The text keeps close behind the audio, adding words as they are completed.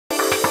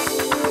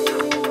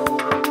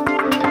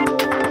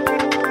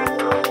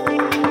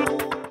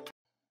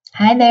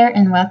Hi there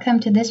and welcome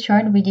to this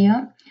short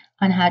video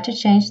on how to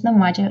change the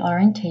module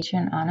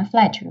orientation on a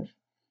flat roof.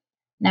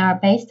 In our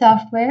base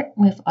software,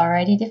 we've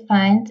already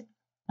defined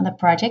the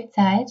project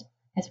site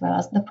as well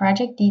as the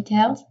project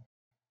details.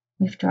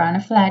 We've drawn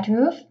a flat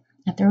roof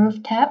at the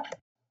roof tab,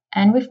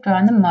 and we've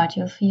drawn the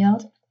module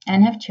field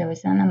and have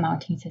chosen a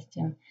mounting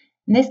system.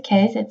 In this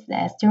case, it's the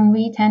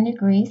S2V 10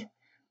 degrees,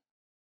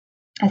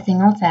 a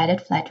single-sided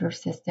flat roof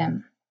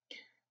system.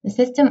 The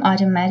system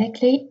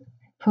automatically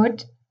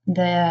put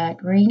the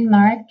green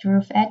marked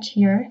roof edge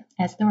here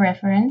as the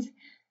reference.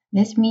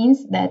 This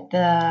means that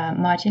the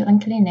module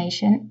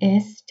inclination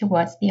is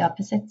towards the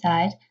opposite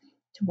side,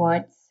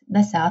 towards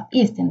the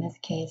southeast in this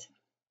case.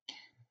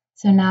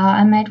 So now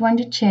I might want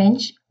to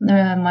change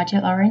the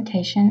module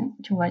orientation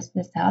towards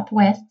the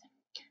southwest,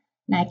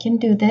 and I can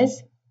do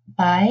this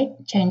by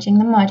changing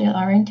the module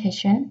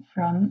orientation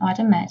from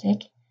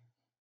automatic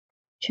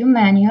to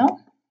manual.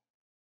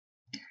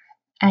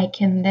 I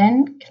can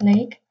then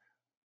click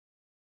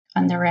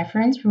on the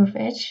reference roof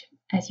edge.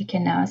 As you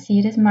can now see,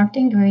 it is marked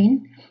in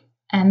green,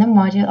 and the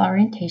module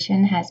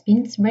orientation has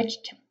been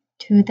switched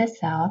to the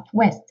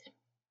southwest.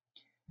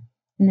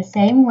 In the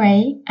same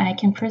way, I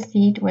can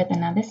proceed with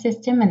another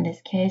system, in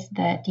this case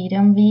the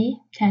DWV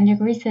 10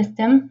 degree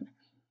system,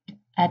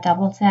 a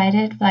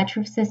double-sided flat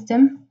roof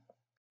system.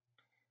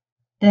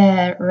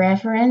 The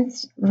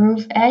reference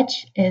roof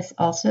edge is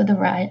also the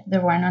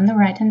one on the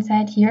right hand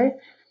side here.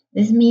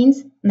 This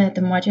means that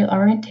the module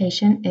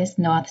orientation is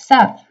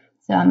north-south.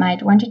 So I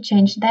might want to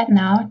change that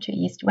now to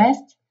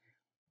east-west.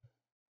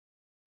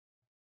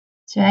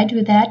 So I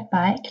do that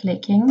by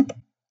clicking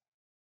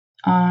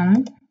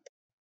on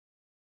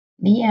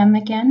the M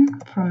again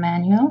for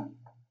manual.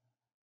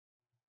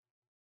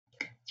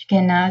 You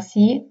can now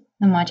see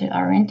the module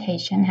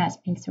orientation has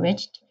been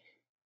switched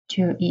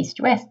to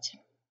east-west.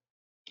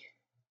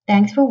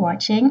 Thanks for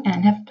watching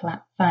and have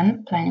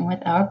fun planning with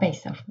our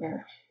base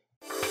software.